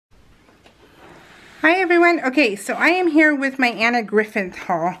Hi everyone. Okay, so I am here with my Anna Griffin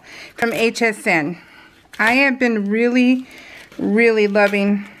haul from HSN. I have been really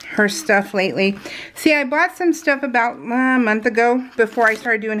loving her stuff lately. See, I bought some stuff about a month ago before I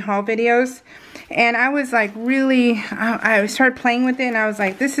started doing haul videos. And I was like I started playing with it and I was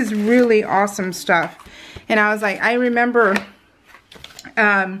like, this is really awesome stuff. And I was like, I remember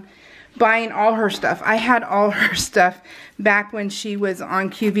buying all her stuff. I had all her stuff back when she was on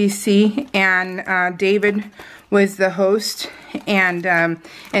QVC and David was the host and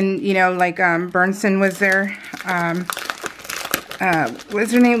you know, like Burnson was there.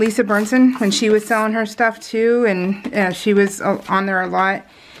 What's her name? Lisa Burnson, when she was selling her stuff too, and she was on there a lot.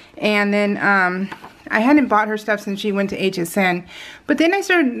 And then I hadn't bought her stuff since she went to HSN, but then I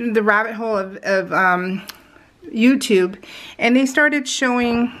started the rabbit hole of YouTube, and they started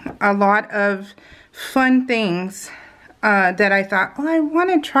showing a lot of fun things that I thought, oh, I want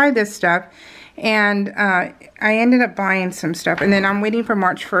to try this stuff. And I ended up buying some stuff, and then I'm waiting for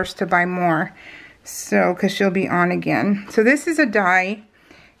March 1st to buy more, so because she'll be on again. So this is a die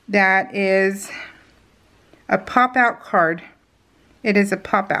that is a pop-out card. It is a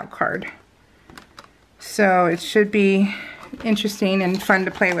pop-out card, so it should be interesting and fun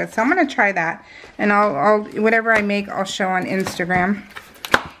to play with. So I'm gonna try that, and I'll whatever I make, I'll show on Instagram.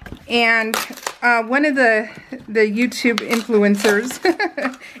 And one of the YouTube influencers,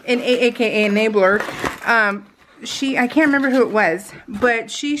 aka Enabler, I can't remember who it was, but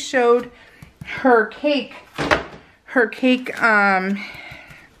she showed her cake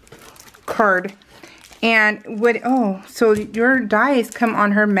card. And so your dies come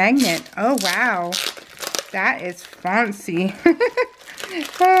on her magnet. Oh wow, that is fancy.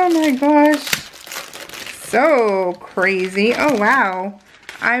 Oh my gosh, so crazy. Oh wow,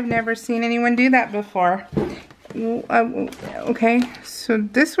 I've never seen anyone do that before. Okay, so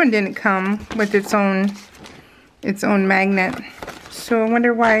this one didn't come with its own magnet, so I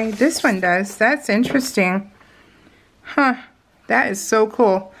wonder why this one does. That's interesting. Huh, that is so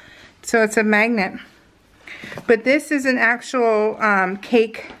cool. So it's a magnet. But this is an actual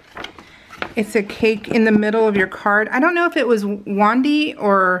cake. It's a cake in the middle of your card. I don't know if it was Wandy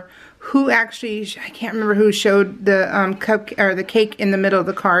or who actually, I can't remember who showed the cup or the cake in the middle of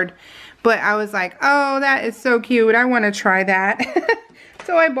the card. But I was like, oh, that is so cute. I want to try that.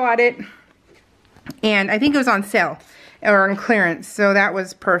 So I bought it. And I think it was on sale or on clearance. So that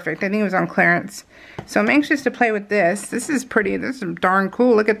was perfect. I think it was on clearance. So I'm anxious to play with this. This is pretty. This is darn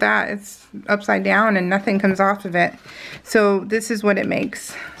cool. Look at that. It's upside down and nothing comes off of it. So this is what it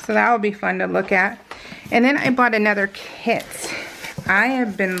makes. So that will be fun to look at. And then I bought another kit. I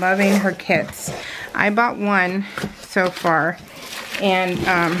have been loving her kits. I bought one so far. And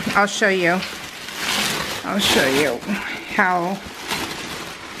I'll show you. I'll show you how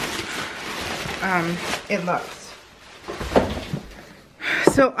it looks.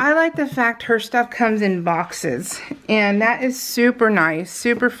 So I like the fact her stuff comes in boxes, and that is super nice,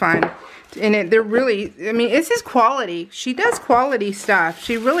 super fun. And they're really, I mean, this is quality. She does quality stuff.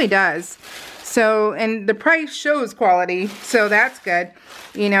 She really does. So, and the price shows quality, so that's good.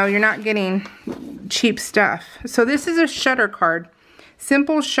 You know, you're not getting cheap stuff. So this is a shutter card.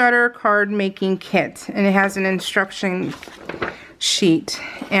 Simple shutter card making kit, and it has an instruction sheet,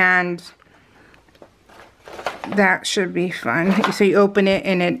 and that should be fun. So you open it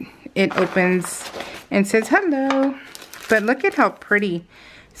and it opens and says hello. But look at how pretty.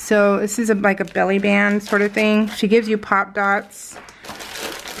 So this is like a belly band sort of thing. She gives you pop dots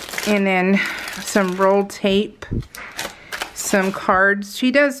and then some rolled tape, some cards.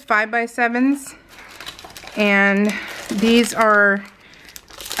 She does 5x7s, and these are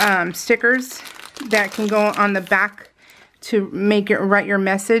stickers that can go on the back to make it write your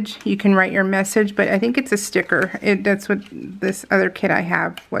message. You can write your message, but I think it's a sticker. That's what this other kit I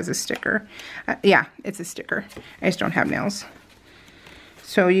have was, a sticker. Yeah, it's a sticker. I just don't have nails.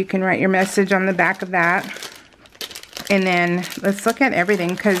 So you can write your message on the back of that. And then let's look at everything,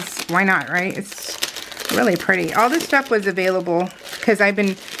 because why not, right? It's really pretty. All this stuff was available because I've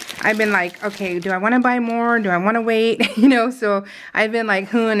been like, okay, do I want to buy more? Do I want to wait? You know, so I've been like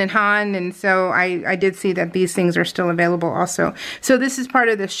hooing and hawing, and so I did see that these things are still available also. So this is part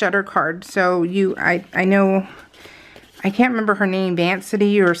of the shutter card. So I know, I can't remember her name,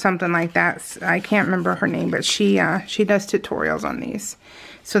 Vancity or something like that. I can't remember her name, but she does tutorials on these.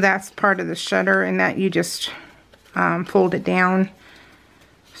 So that's part of the shutter, and that you just fold it down.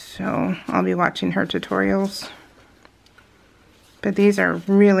 So I'll be watching her tutorials. But these are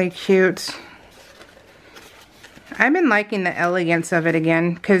really cute. I've been liking the elegance of it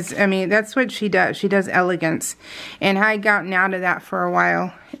again, because, I mean, that's what she does. She does elegance. And I had gotten out of that for a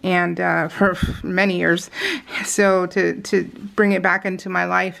while, and for many years. So to bring it back into my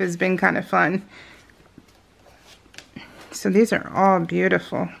life has been kind of fun. So these are all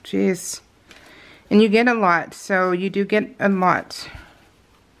beautiful. Jeez. And you get a lot. So you do get a lot.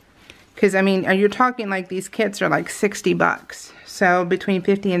 Because, I mean, you're talking like these kits are like 60 bucks. So between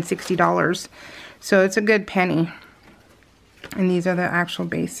 $50 and $60. So it's a good penny. And these are the actual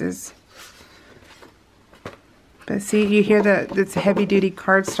bases. But see, you hear that it's a heavy duty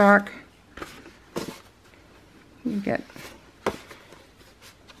cardstock. You get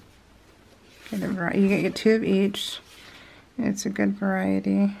a variety. You get 2 of each. It's a good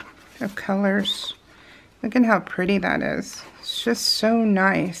variety of colors. Look at how pretty that is. It's just so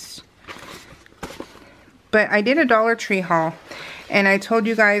nice. But I did a Dollar Tree haul, and I told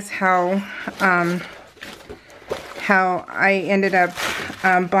you guys how I ended up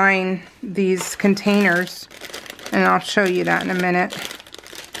buying these containers, and I'll show you that in a minute.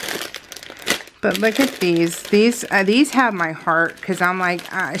 But look at these. These have my heart, because I'm like,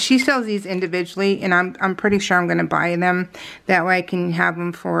 she sells these individually, and I'm pretty sure I'm going to buy them. That way I can have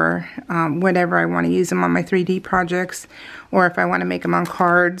them for whatever I want to use them on my 3D projects, or if I want to make them on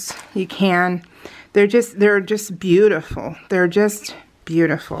cards, you can. They're just beautiful. They're just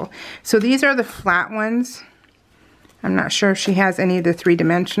beautiful. So these are the flat ones. I'm not sure if she has any of the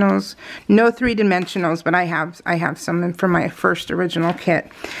 3-dimensionals. No 3-dimensionals, but I have some from my first original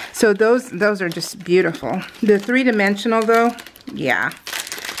kit. So those are just beautiful. The 3-dimensional though, yeah,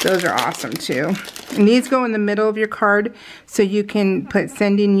 those are awesome too. And these go in the middle of your card, so you can put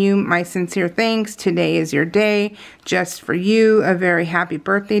sending you my sincere thanks. Today is your day. Just for you, a very happy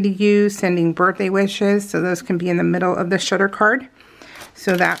birthday to you. Sending birthday wishes. So those can be in the middle of the shutter card.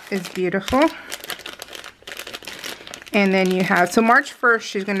 So that is beautiful. And then you have, so March 1st,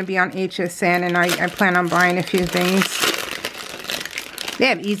 she's going to be on HSN, and I plan on buying a few things. They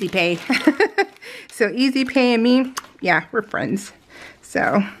have Easy Pay. So Easy Pay and me, yeah, we're friends.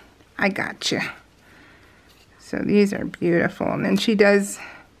 So I got you. So these are beautiful. And then she does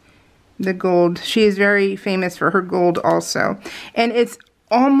the gold. She is very famous for her gold also. And it's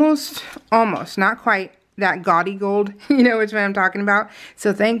almost, not quite that gaudy gold, you know which one I'm talking about.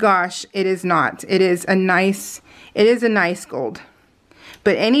 So thank gosh it is not. It is a nice gold.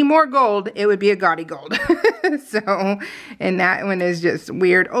 But any more gold, it would be a gaudy gold. So, and that one is just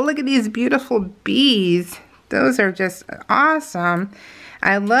weird. Oh, look at these beautiful bees. Those are just awesome.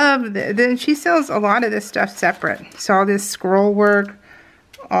 I love then she sells a lot of this stuff separate. So all this scroll work,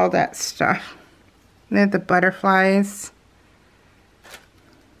 all that stuff. Then the butterflies.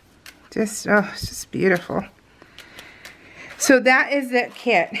 Just, oh, it's just beautiful. So that is that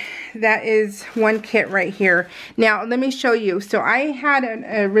kit. That is one kit right here. Now, let me show you. So I had an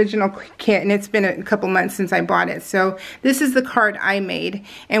original kit, and it's been a couple months since I bought it. So this is the card I made.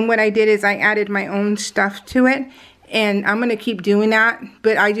 And what I did is I added my own stuff to it. And I'm going to keep doing that,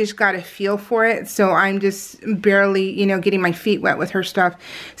 but I just got a feel for it. So I'm just barely, you know, getting my feet wet with her stuff.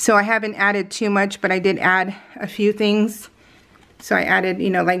 So I haven't added too much, but I did add a few things. So I added, you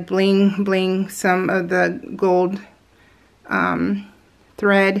know, like bling, some of the gold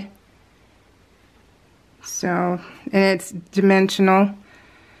thread. So, and it's dimensional.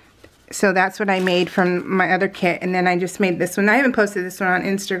 So that's what I made from my other kit. And then I just made this one. I haven't posted this one on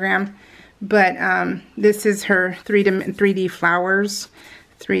Instagram, but this is her 3D flowers,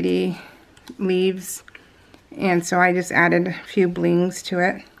 3D leaves. And so I just added a few blings to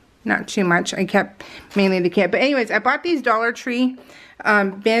it. Not too much. I kept mainly the kit. But anyways, I bought these Dollar Tree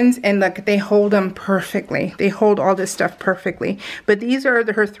bins, and look, they hold them perfectly. They hold all this stuff perfectly. But these are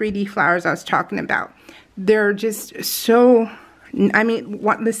her 3D flowers I was talking about. They're just so, I mean,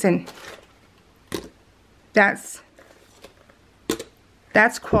 what? Listen, that's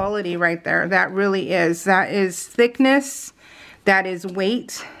quality right there. That really is. That is thickness. That is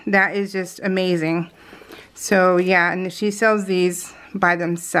weight. That is just amazing. So yeah, and she sells these by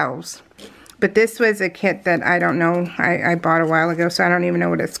themselves. But this was a kit that I don't know, I bought a while ago, so I don't even know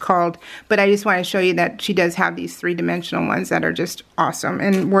what it's called. But I just want to show you that she does have these 3-dimensional ones that are just awesome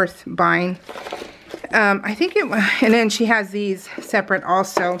and worth buying. I think it was, and then she has these separate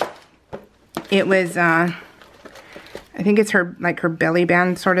also. It was, I think it's her, like her belly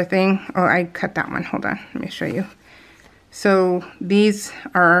band sort of thing. Oh, I cut that one. Hold on, let me show you. So these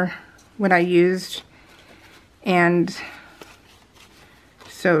are what I used, and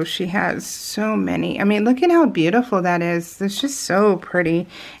so she has so many. I mean, look at how beautiful that is. It's just so pretty.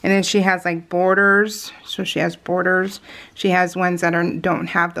 And then she has like borders. So she has borders. She has ones that don't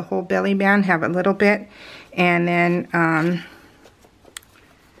have the whole belly band, have a little bit. And then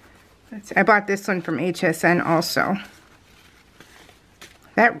I bought this one from HSN also.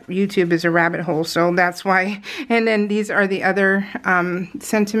 That YouTube is a rabbit hole, so that's why. And then these are the other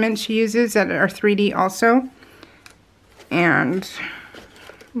sentiments she uses that are 3D also. And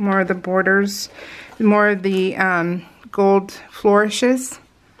more of the borders, more of the gold flourishes.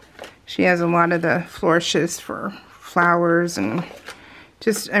 She has a lot of the flourishes for flowers and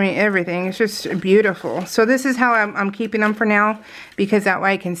just, I mean, everything. It's just beautiful. So this is how I'm keeping them for now, because that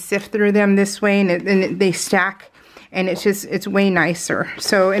way I can sift through them this way, and they stack, and it's way nicer.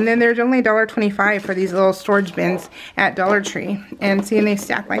 So, and then there's only $1.25 for these little storage bins at Dollar Tree, and see, and they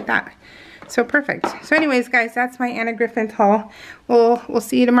stack like that. So perfect. So anyways, guys, that's my Anna Griffin haul. We'll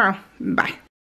see you tomorrow. Bye.